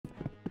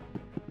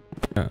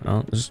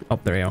Oh, just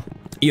up there, yo.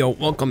 Yo,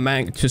 welcome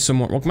back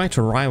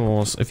to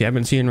Rivals. If you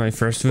haven't seen my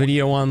first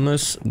video on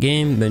this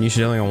game, then you should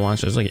definitely go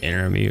watch it. It's like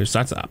interviews.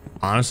 That's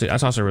honestly,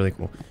 that's also really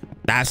cool.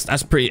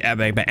 That's pretty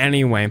epic. But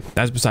anyway,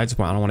 that's besides the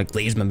point. I don't want to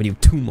glaze my video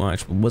too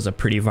much, but it was a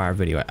pretty fire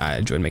video. I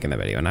enjoyed making that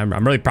video, and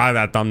I'm really proud of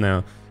that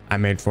thumbnail I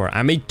made for it.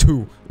 I made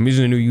two. I'm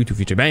using a new YouTube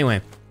feature. But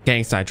anyway,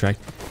 getting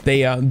sidetracked. They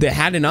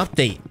had an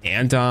update,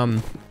 and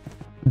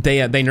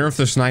they nerfed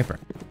the sniper.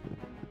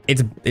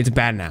 It's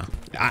bad now.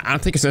 I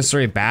don't think it's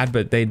necessarily bad,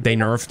 but they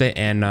nerfed it,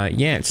 and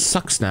yeah, it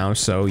sucks now.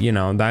 So you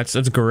know, that's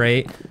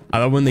great. I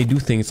love when they do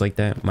things like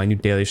that. My new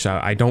daily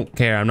shot. I don't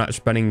care. I'm not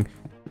spending.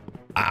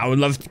 I would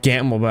love to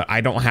gamble, but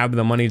I don't have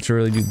the money to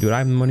really do. Do I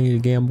have the money to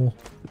gamble?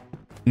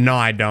 No,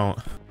 I don't.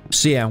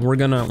 So yeah, we're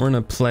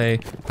gonna play.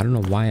 I don't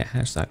know why it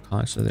has that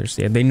console there.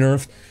 So yeah, they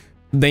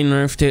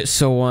nerfed it.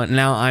 So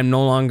now I'm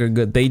no longer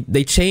good.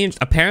 They changed.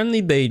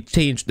 Apparently they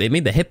changed. They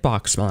made the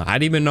hitbox smaller. I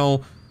didn't even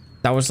know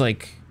that was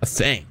like a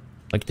thing.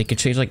 Like they could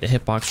change like the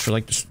hitbox for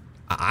like this.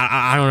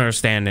 I don't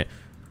understand it.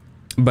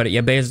 But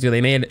yeah, basically they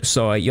made it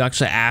so you have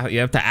to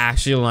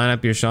actually line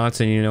up your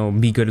shots and, you know,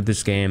 be good at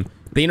this game.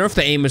 They nerfed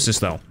the aim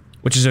assist though,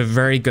 which is a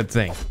very good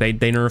thing. They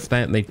nerfed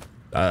that. They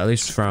at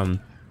least from.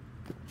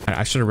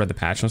 I should have read the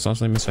patch notes or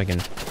something so I can.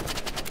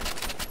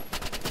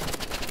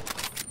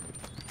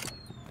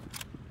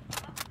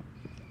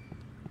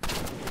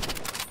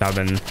 That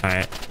would've been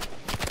alright.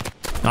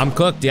 I'm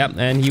cooked. Yep,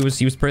 and he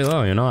was pretty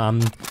low. You know,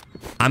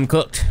 I'm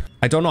cooked.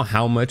 I don't know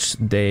how much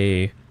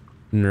they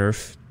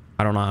nerfed.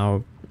 I don't know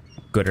how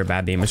good or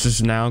bad the aim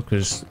assist is now,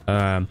 because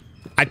I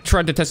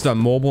tried to test it on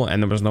mobile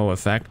and there was no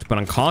effect, but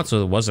on console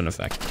there was an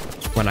effect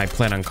when I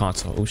played on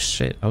console. Oh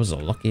shit, that was a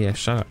lucky ass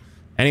shot.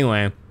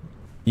 Anyway,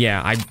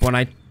 yeah, when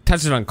I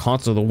tested on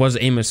console there was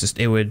aim assist.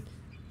 It would,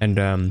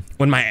 and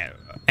when my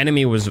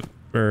enemy was,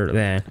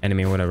 or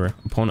enemy, whatever,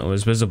 opponent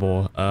was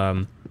visible,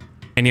 and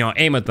you know,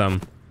 aim at them,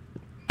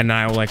 and then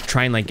I would like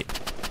try and like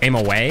aim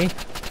away.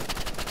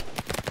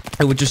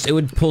 It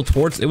would pull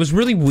towards. It was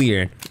really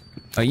weird.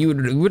 You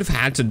would have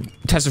had to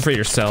test it for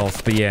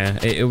yourself, but yeah,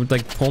 it would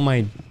like pull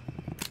my.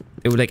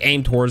 It would like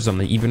aim towards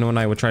them, even when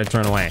I would try to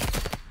turn away.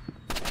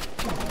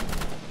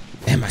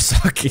 Damn, I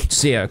suck.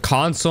 So yeah,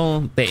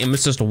 console the aim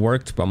assist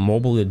worked, but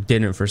mobile it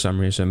didn't for some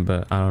reason.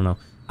 But I don't know.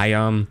 I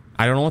don't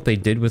know what they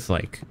did with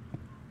like.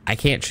 I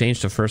can't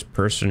change to first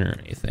person or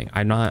anything.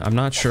 I'm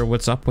not sure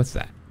what's up with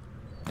that.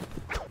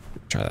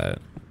 Try that.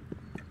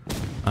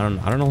 I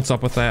don't know what's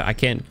up with that. I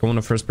can't go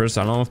into first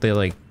person. I don't know if they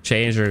like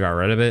changed or got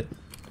rid of it.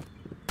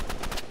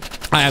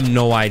 I have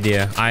no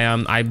idea.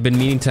 I've been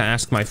meaning to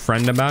ask my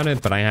friend about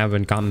it, but I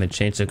haven't gotten the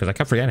chance to because I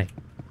kept forgetting.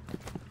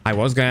 I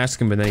was gonna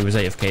ask him, but then he was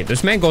AFK.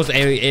 This man goes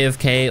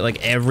AFK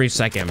like every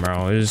second,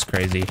 bro. It is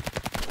crazy.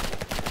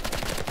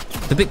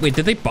 Did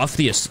they buff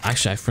the?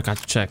 Actually, I forgot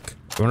to check.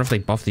 I wonder if they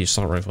buffed the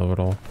assault rifle at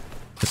all.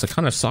 Because it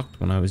kind of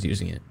sucked when I was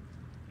using it.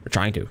 Or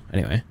trying to,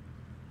 anyway.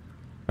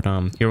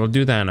 But here, we'll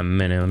do that in a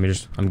minute. Let me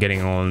just. I'm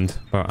getting owned,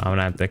 but I'm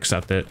gonna have to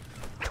accept it.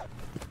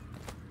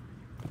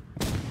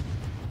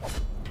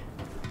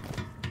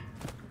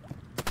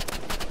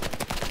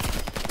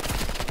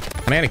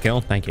 Can I get a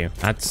kill? Thank you.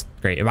 That's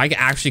great. If I could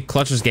actually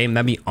clutch this game,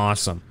 that'd be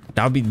awesome.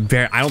 That would be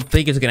very. I don't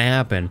think it's gonna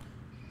happen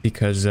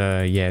because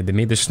yeah, they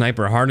made the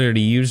sniper harder to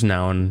use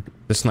now, and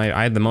the sniper.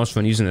 I had the most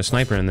fun using the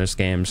sniper in this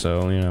game,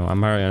 so you know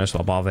I'm very honest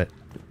about it.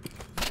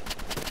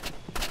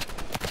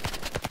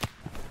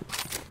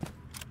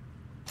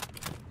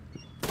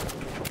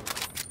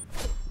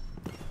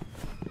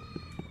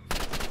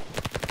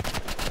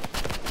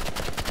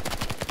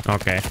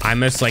 Okay, I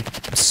missed like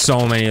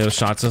so many of those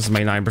shots. This is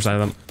my 9% of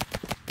them.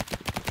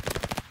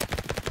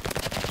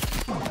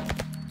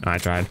 I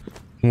tried.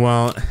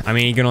 Well, I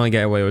mean, you can only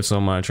get away with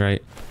so much,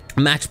 right?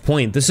 Match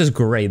point. This is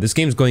great. This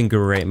game's going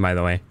great, by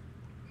the way.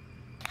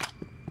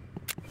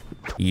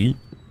 Yeet.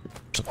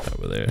 Something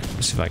over there.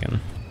 Let's see if I can.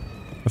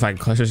 If I can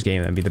clutch this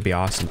game, that'd be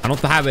awesome. I don't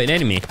have an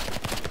enemy.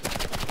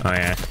 Oh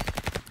yeah.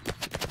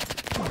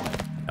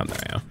 Oh, there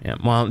we go. Yeah.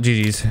 Well,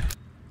 GG's.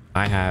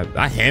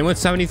 I hit with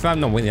 75.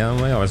 No, wait, the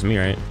other way. That was me,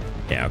 right?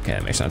 Yeah. Okay,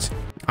 that makes sense.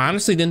 I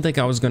honestly didn't think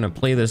I was gonna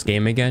play this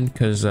game again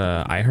because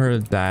I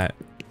heard that.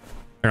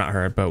 Or not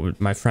heard,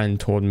 but my friend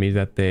told me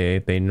that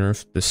they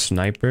nerfed the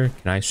sniper.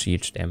 Can I see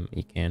each damn?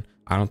 You can.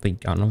 I don't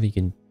know if you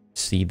can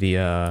see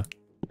the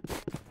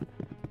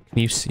Can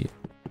you see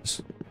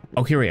it?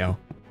 Oh, here we go.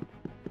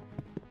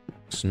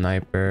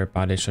 Sniper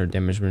body shot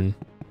damage.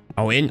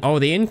 Oh,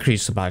 they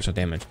increased the body shot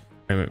damage.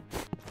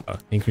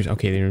 Increase.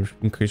 Okay, they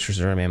increased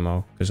reserve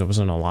ammo because there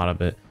wasn't a lot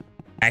of it.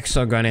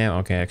 Exo gun ammo.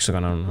 Okay, exo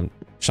gun.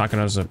 Shotgun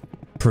has a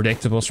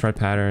predictable spread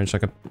pattern.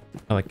 Shotgun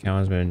pellet count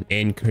has been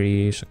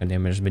increased. Shotgun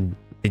damage has been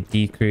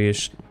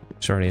decreased.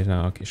 Shorty is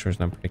not okay. Short is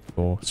not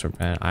predictable. Spread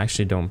pattern. I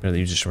actually don't really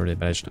use a shorty,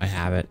 but I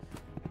have it.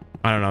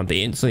 I don't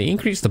know. So they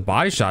increased the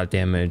body shot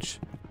damage.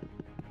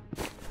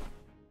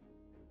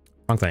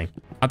 Wrong thing.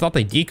 I thought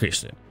they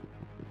decreased it.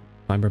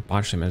 Sniper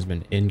body shot has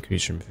been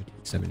increased from 50 to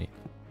 70.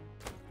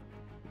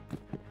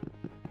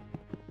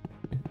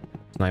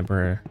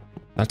 Sniper.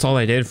 That's all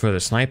they did for the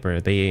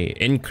sniper. They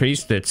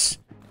increased its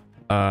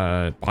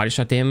body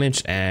shot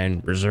damage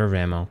and reserve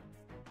ammo.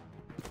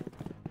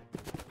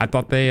 I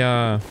thought they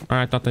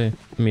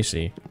let me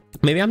see.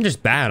 Maybe I'm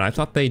just bad. I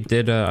thought they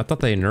did I thought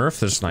they nerfed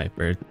the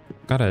sniper.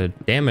 Got a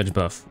damage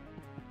buff.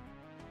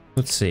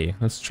 Let's see.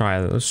 Let's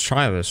try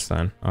this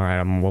then. All right,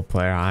 I'm a wolf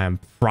player. I am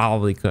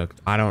probably cooked.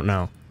 I don't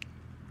know.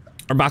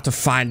 We're about to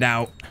find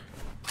out.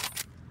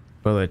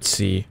 But let's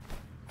see.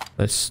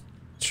 Let's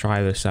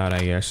try this out,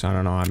 I guess. I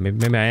don't know.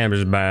 Maybe I am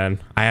just bad.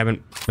 I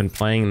haven't been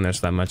playing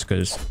this that much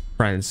because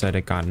friend said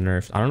it got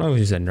nerfed. I don't know if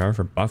he said nerf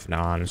or buff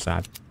now, honestly.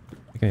 I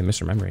think I'm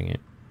misremembering it.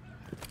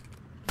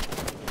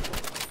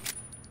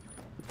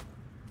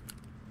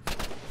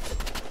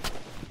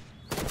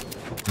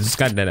 This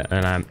guy did it,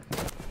 and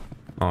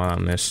I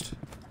missed.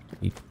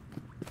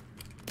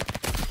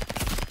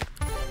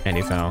 And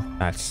he fell.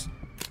 That's...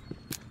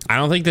 I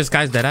don't think this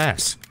guy's dead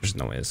ass. There's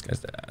no way this guy's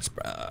dead ass,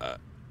 bruh.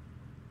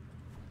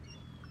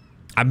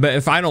 I bet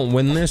if I don't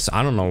win this,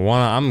 I don't know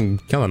why I'm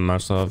killing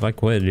myself. I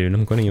quit, dude.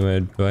 I'm quitting you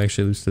if I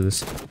actually lose to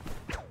this.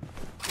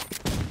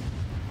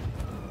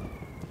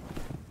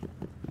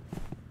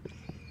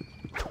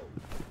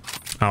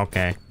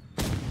 Okay.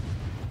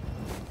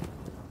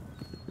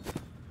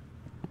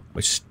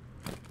 Which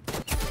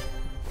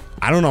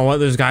I don't know what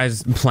this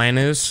guy's plan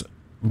is,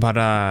 but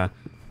I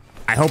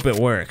hope it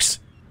works.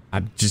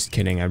 I'm just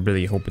kidding. I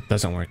really hope it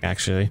doesn't work,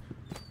 actually.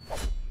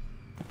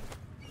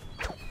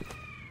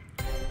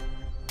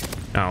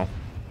 No.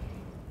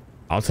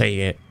 I'll take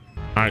it.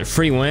 Alright,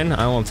 free win.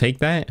 I will take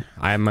that.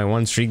 I have my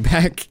one streak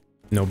back.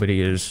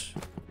 Nobody is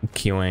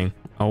queuing.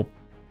 Oh,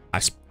 I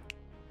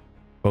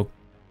spoke.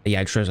 Yeah,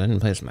 I didn't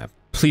play this map.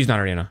 Please not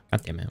arena.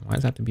 God damn it. Why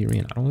does that have to be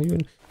arena? I don't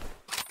even...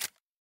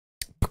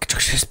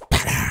 Construction is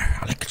better.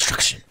 I like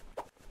construction.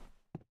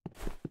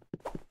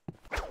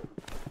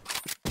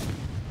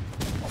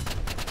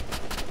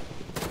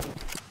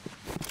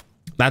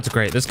 That's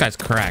great. This guy's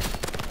cracked.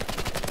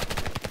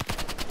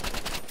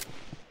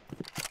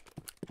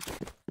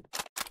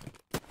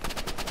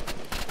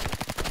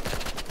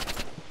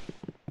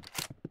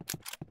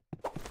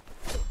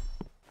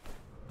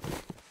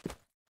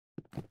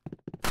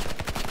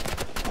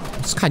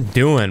 What's this guy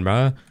doing,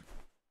 bro?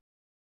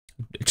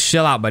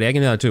 Chill out, buddy. I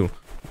can do that too.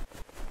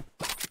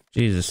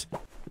 Jesus.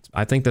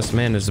 I think this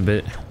man is a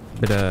bit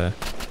dude,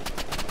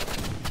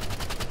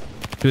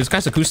 this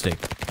guy's acoustic.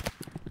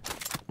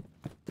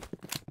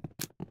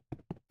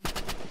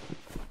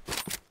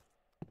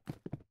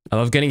 I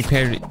love getting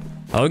paired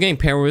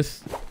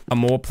with a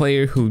mole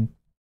player who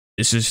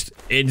is just,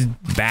 it's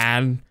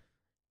bad. And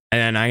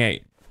then I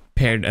get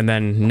paired, and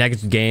then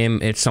next game,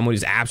 it's someone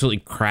who's absolutely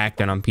cracked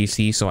and on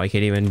PC, so I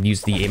can't even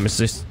use the aim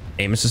assist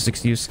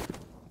excuse.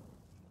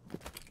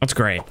 That's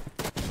great.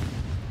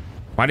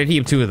 Why did he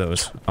have two of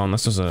those? Oh, and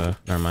this was a...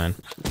 Never mind.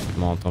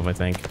 Molotov, I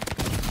think.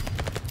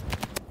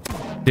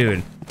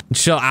 Dude,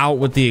 chill out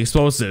with the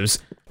explosives.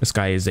 This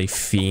guy is a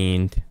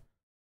fiend.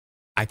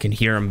 I can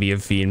hear him be a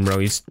fiend, bro.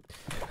 He's...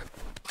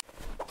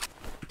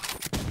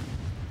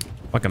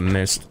 fucking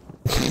missed.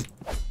 This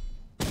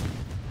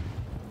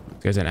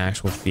guy's an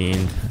actual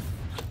fiend.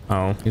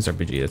 Oh, he's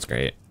RPG. That's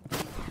great.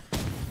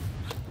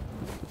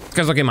 This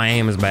guy's looking at my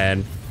aim is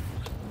bad.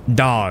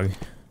 Dog.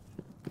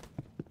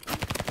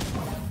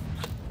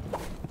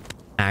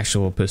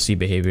 Actual pussy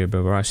behavior,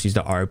 but Ross used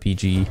the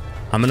RPG.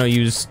 I'm gonna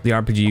use the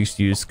RPG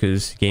excuse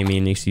because gave me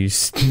an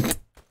excuse. I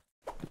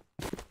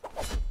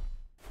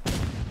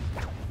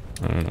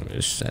don't know what I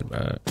just said,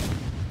 but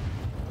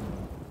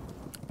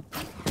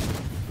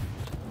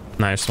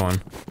nice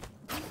one.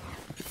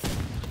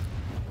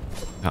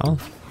 Hell.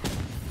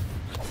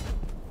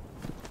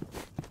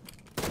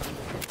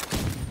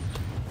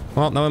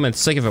 Well, that would have been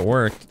sick if it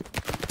worked.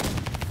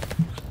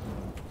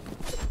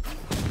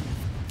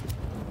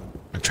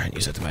 Try and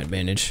use that to my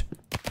advantage.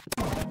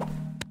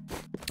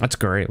 That's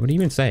great. What do you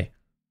even say?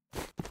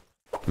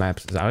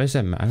 Maps. I always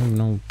said, I don't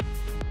know.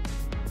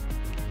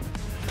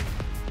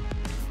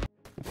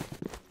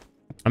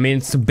 I mean,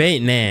 it's a bait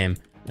name.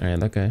 All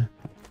right, okay.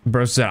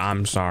 Bro said,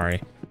 I'm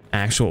sorry.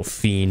 Actual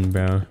fiend,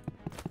 bro.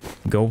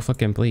 Go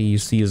fucking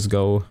please. See us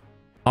go.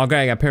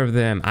 Okay, I got paired with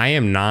him.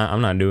 I'm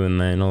not doing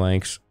that. No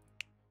thanks.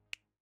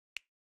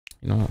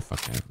 You know what?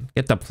 Fuck it.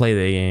 Get to play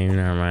the game.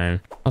 Never mind.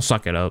 I'll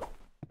suck it up.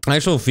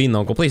 Actual fiend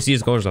though, go play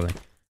CSGO or something.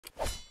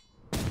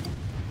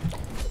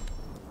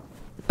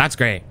 That's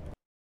great.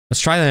 Let's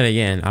try that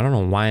again. I don't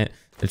know why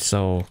it's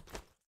so...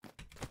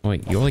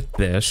 Wait, you like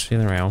this. The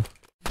other rail.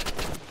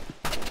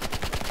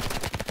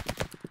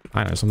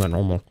 I know, something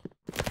normal.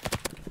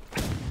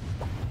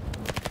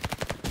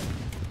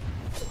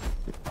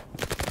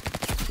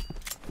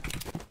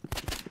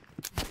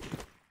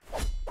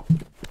 I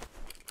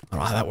don't know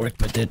how that worked,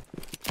 but it did.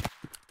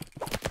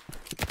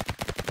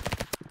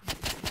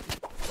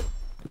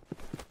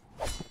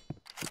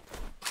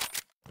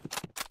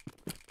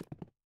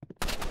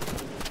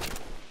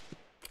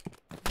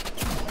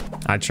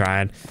 I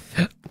tried.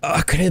 Oh,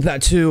 I could hit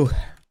that too.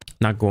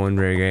 Not going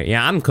very great.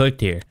 Yeah, I'm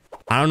cooked here.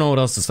 I don't know what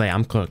else to say.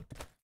 I'm cooked.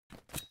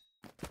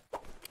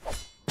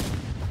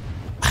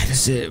 What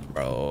is it,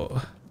 bro?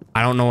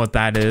 I don't know what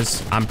that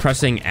is. I'm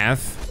pressing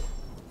F.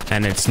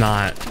 and it's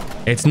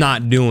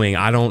not doing.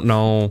 I don't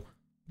know.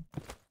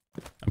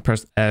 I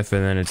pressed F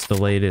and then it's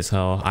delayed as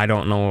hell. I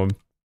don't know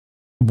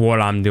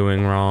what I'm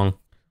doing wrong.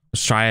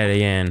 Let's try it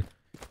again.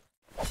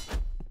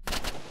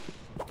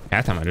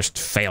 That time I just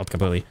failed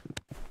completely.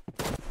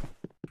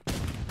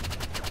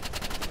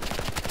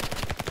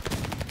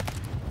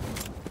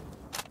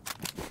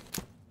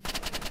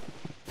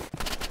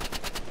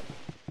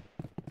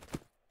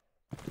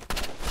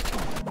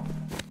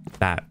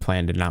 That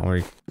plan did not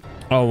work.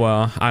 Oh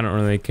well, I don't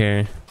really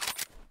care.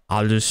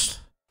 I'll just,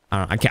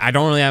 I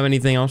don't really have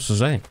anything else to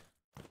say.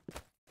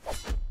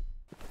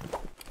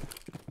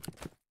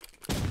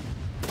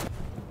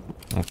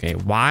 Okay,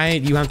 why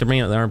do you have to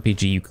bring out the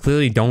RPG? You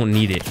clearly don't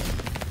need it.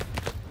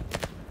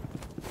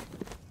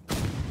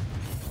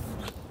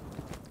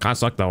 Kinda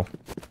suck though.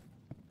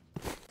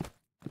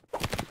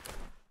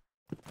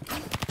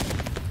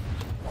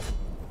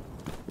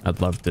 I'd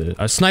love to.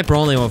 A sniper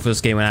only one for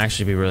this game would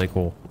actually be really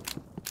cool.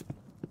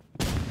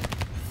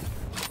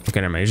 Okay,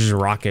 never mind. He's just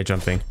rocket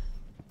jumping.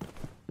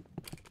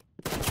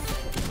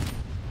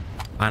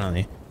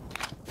 Finally.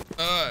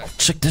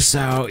 Check this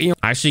out. I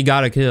actually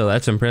got a kill.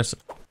 That's impressive.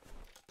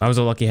 That was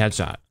a lucky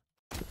headshot.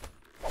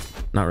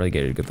 Not really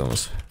good at good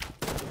those.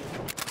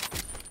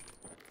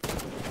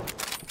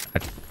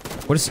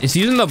 What is he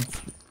using the?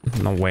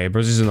 No way,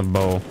 bro's using the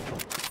bow.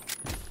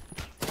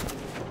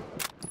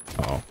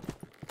 Uh oh,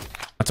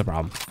 that's a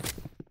problem.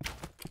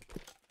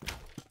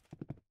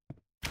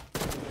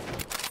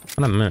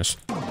 How'd that miss?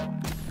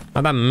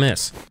 How'd that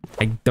miss?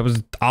 That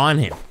was on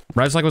him.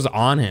 Red Flag was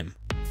on him.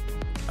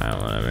 I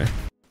don't know, whatever.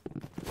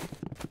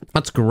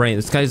 That's great.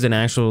 This guy's an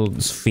actual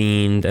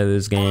fiend at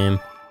this game.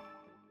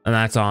 And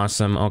that's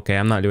awesome. Okay,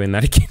 I'm not doing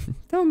that again.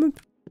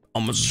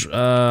 Almost,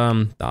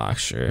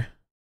 sure.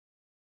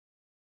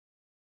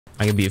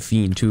 I could be a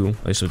fiend too,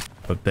 at least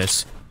with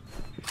this.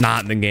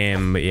 Not in the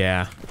game, but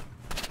yeah.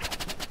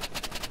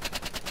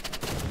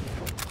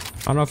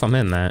 I don't know if I'm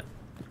in that.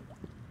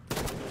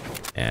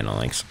 Yeah, no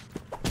thanks.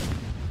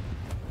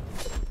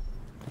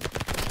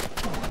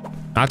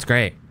 That's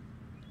great.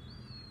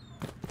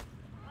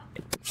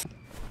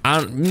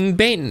 I'm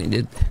baiting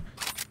it.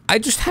 I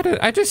just had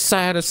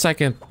a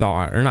second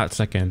thought, or not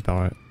second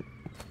thought,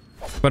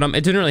 but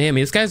it didn't really hit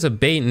me. This guy's a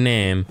bait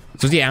name,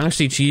 so is he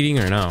actually cheating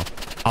or no?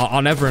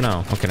 I'll never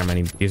know. Okay, never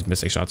mind. He's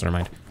missing shots. Never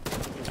mind.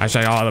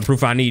 Actually, all the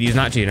proof I need. He's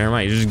not cheating. Never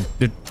mind.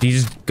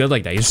 He's just good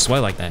like that. He's just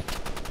sweat like that.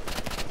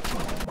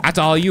 That's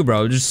all you,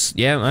 bro. Just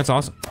yeah, that's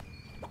awesome. All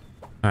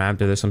right,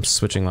 after this, I'm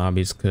switching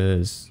lobbies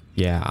because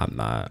yeah, I'm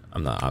not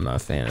a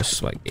fan of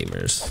sweat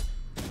gamers.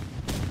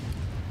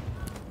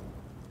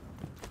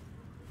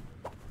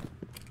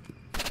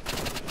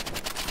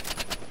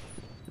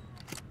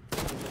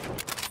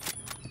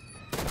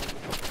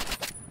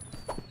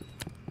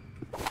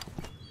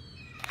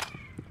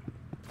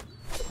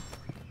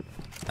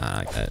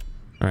 Like that.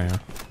 All right.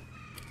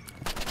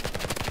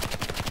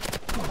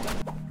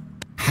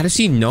 How does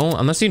he know?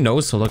 Unless he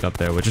knows to look up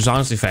there, which is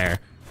honestly fair,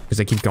 because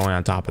they keep going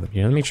on top of them.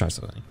 Here, let me try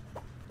something.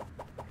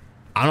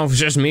 I don't know if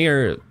it's just me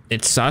or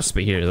it's sus,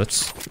 but here,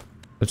 let's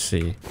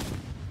see.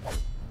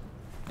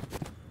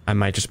 I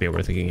might just be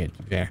overthinking it.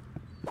 There.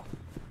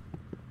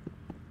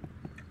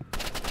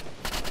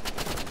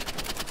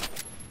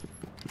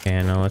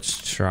 Okay, now let's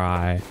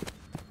try.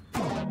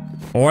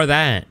 Or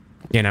that.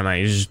 Yeah, never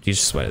mind. You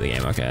just sweated the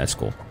game. Okay, that's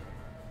cool.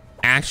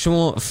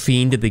 Actual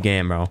fiend of the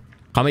game, bro.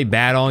 Call me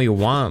bad all you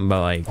want,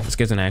 but like, this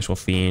guy's an actual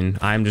fiend.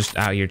 I'm just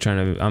out here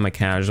trying to. I'm a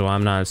casual.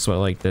 I'm not a sweat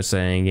like this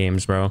in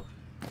games, bro. All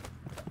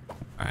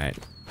right.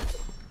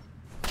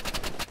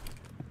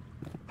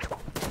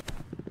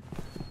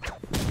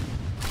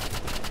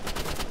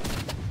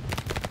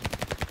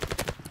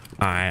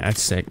 All right,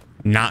 that's sick.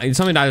 Not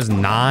something that is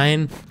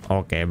 9.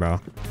 Okay, bro.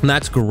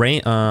 That's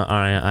great. All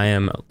right, I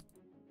am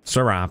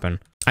so rapping.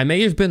 I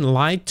may have been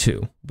lied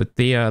to, but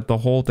the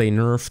whole they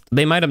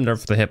might have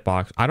nerfed the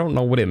hitbox. I don't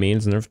know what it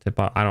means, nerfed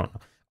hitbox. I don't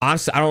know.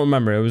 Honestly, I don't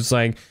remember. It was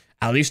like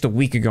at least a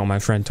week ago my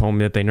friend told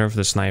me that they nerfed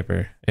the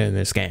sniper in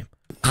this game.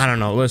 I don't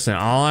know. Listen,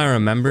 all I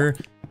remember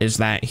is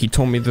that he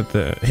told me that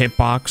the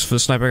hitbox for the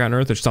sniper got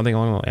nerfed or something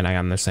along the, and I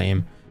am the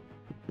same.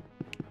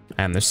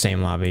 I am the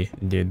same lobby.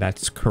 Dude,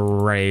 that's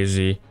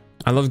crazy.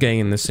 I love getting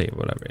in the same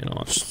whatever, you know,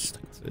 I'll just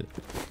stick with it.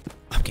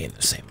 I'm getting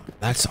the same one.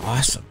 That's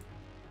awesome.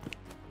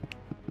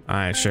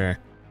 Alright, sure.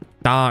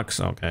 Docs,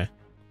 okay.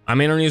 I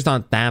mean, it's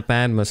not that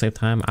bad, but at the same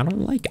time, I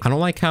don't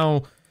like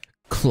how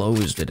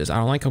closed it is. I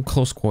don't like how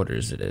close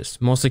quarters it is.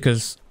 Mostly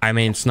because I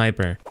main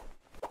sniper.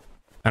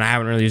 And I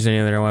haven't really used any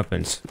of their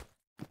weapons.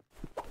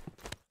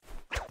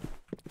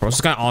 Bro, this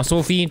guy also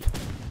a feed?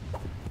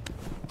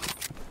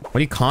 Why do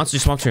you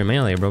constantly swap to your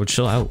melee, bro?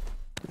 Chill out.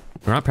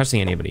 We're not pressing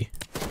anybody.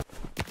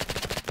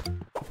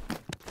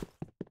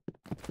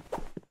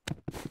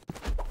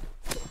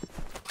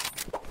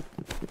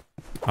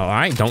 All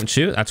right, don't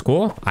shoot. That's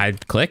cool. I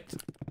clicked.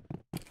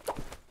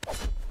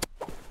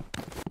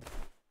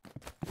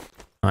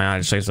 Oh yeah,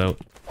 just check this out.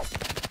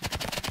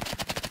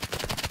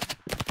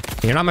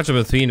 You're not much of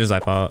a fiend as I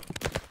thought.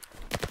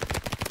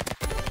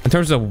 In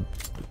terms of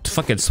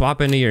fucking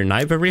swapping to your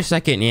knife every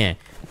second, yeah.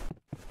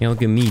 Yeah,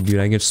 look at me,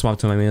 dude. I get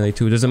swapped to my melee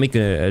too. It doesn't make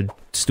a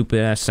stupid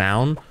ass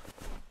sound.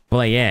 But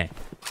like, yeah.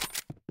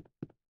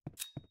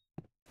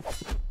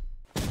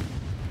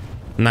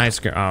 Nice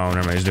girl. Oh,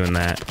 never mind. He's doing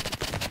that.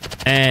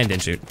 And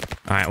didn't shoot.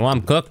 All right. Well,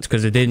 I'm cooked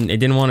because it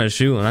didn't want to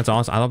shoot, and that's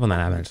awesome. I love when that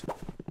happens.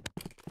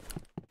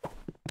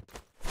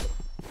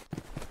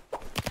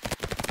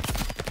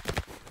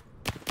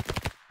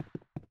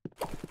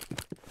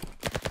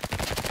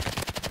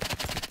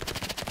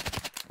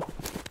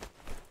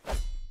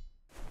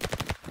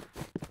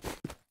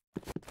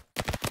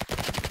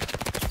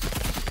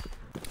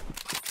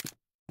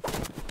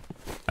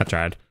 I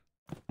tried.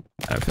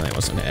 I have a feeling it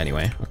wasn't it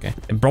anyway. Okay.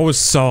 And bro was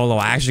so low.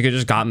 I actually could have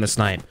just gotten the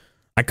snipe.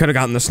 I could have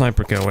gotten the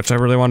sniper kill, which I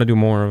really want to do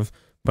more of,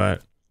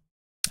 but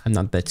I'm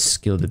not that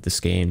skilled at this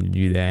game to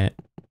do that.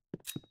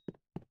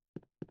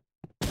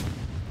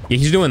 Yeah,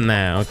 he's doing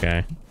that.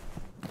 Okay.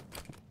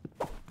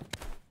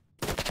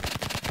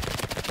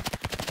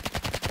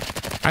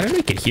 I didn't know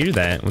you could hear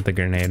that with the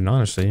grenade,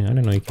 honestly. I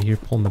didn't know you could hear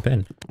pulling the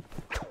pin.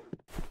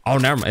 Oh,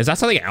 never mind. Is that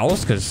something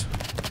else? Because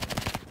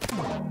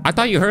I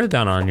thought you heard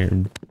that on your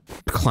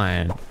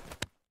client.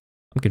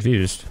 I'm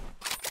confused.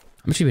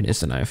 How much even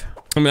is the knife?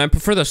 I mean, I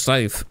prefer the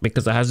scythe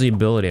because it has the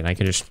ability and I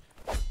can just...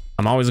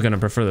 I'm always going to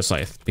prefer the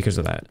scythe because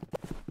of that.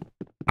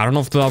 I don't know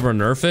if they'll ever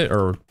nerf it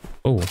or...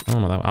 Oh, I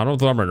don't know that. I don't know if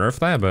they'll ever nerf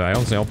that, but I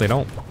honestly hope they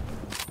don't.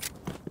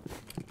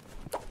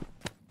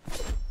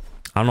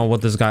 I don't know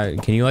what this guy...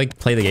 Can you, like,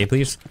 play the game,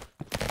 please?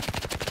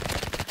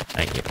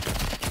 Thank you.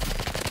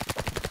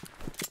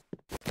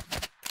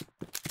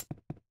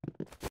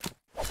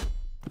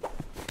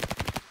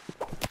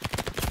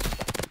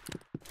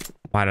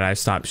 Why did I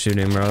stop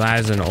shooting, bro? That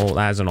is an old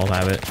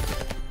habit.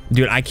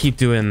 Dude, I keep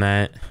doing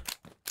that.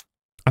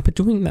 I've been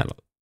doing that a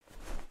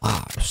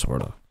lot,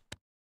 sort of.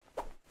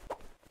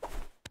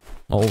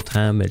 Old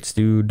habits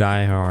do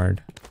die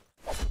hard.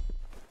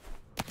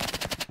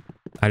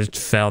 I just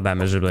failed that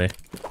miserably.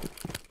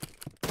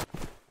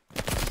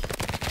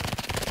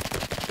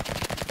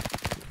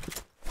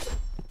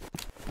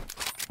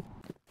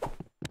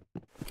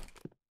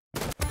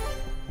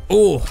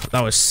 Oh,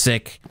 that was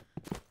sick.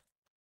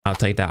 I'll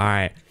take that. All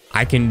right.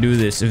 I can do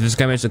this. If this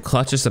guy managed to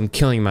clutch this, I'm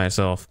killing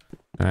myself.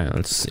 All right,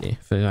 let's see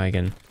if I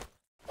can.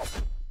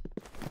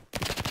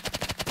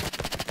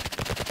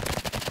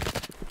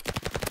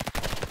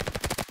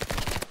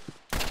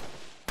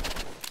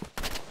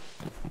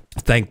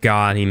 Thank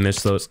God he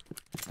missed those.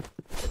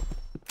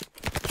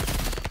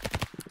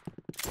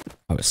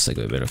 I was sick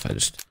of it if I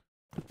just...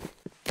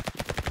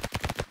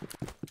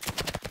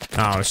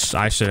 Oh,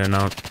 I should have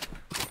known.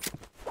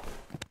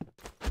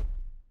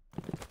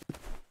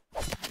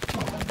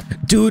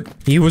 Dude,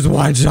 he was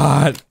one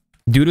shot.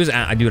 Dude was,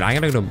 dude, I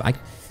gotta go.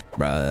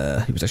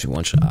 Bruh, he was actually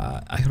one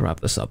shot. I can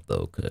wrap this up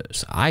though,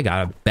 cause I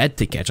got a bet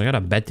to catch. I got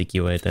a bet to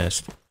QA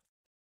this.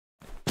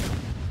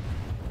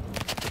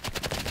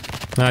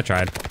 I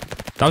tried.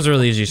 That was a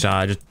really easy shot.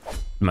 I just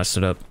messed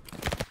it up.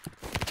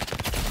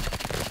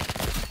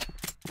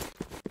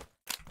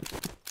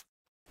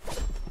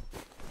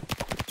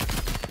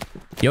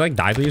 You like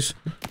die, please?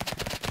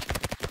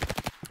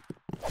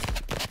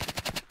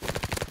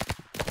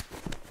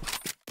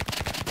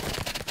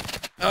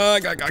 I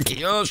got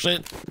key. Oh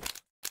shit.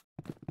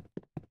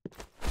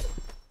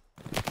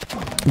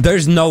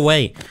 There's no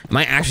way. Am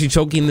I actually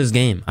choking this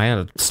game? I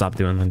gotta stop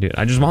doing that, dude.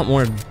 I just want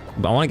more.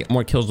 I want to get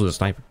more kills with a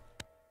sniper.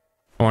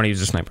 I want to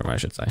use a sniper, I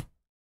should say.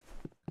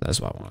 That's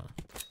what I want.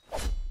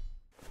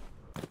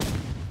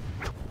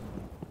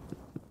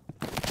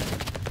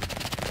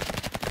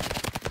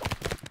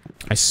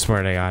 I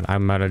swear to God, I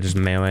might have just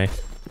melee.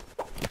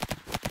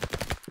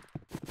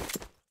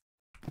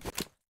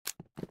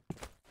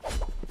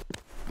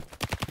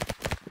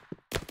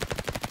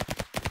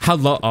 How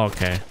low? Oh,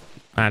 okay,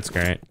 that's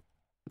great.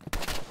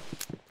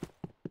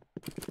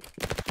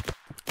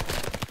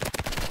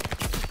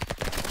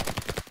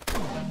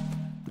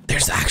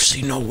 There's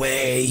actually no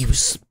way he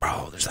was,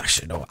 bro. There's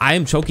actually no. I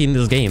am choking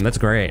this game. That's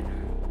great.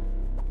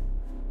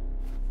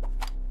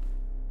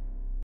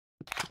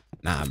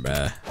 Nah,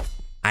 bruh.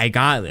 I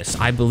got this.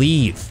 I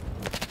believe.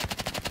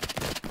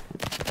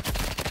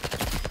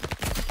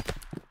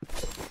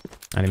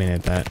 I didn't even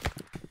hit that.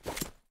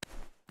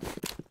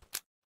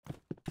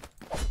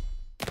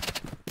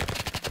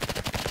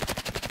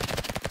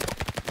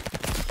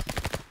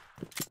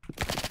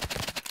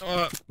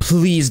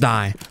 Please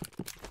die.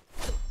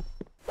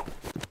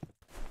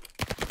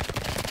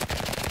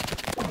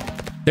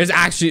 There's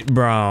actually,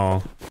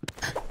 bro.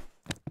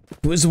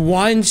 It was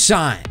one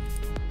shot.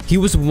 He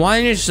was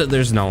one shot.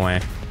 There's no way.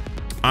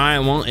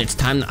 Alright, well, it's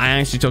time. I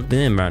actually took the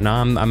in, bro. No,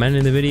 I'm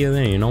ending the video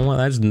there. You know what?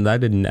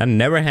 That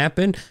never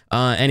happened.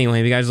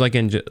 Anyway, if you guys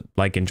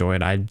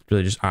enjoyed, I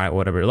really just, alright,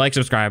 whatever. Like,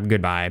 subscribe,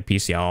 goodbye,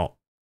 peace, y'all.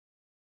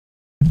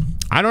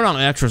 I don't know,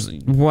 extras,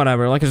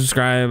 whatever. Like and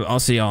subscribe. I'll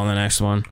see y'all in the next one.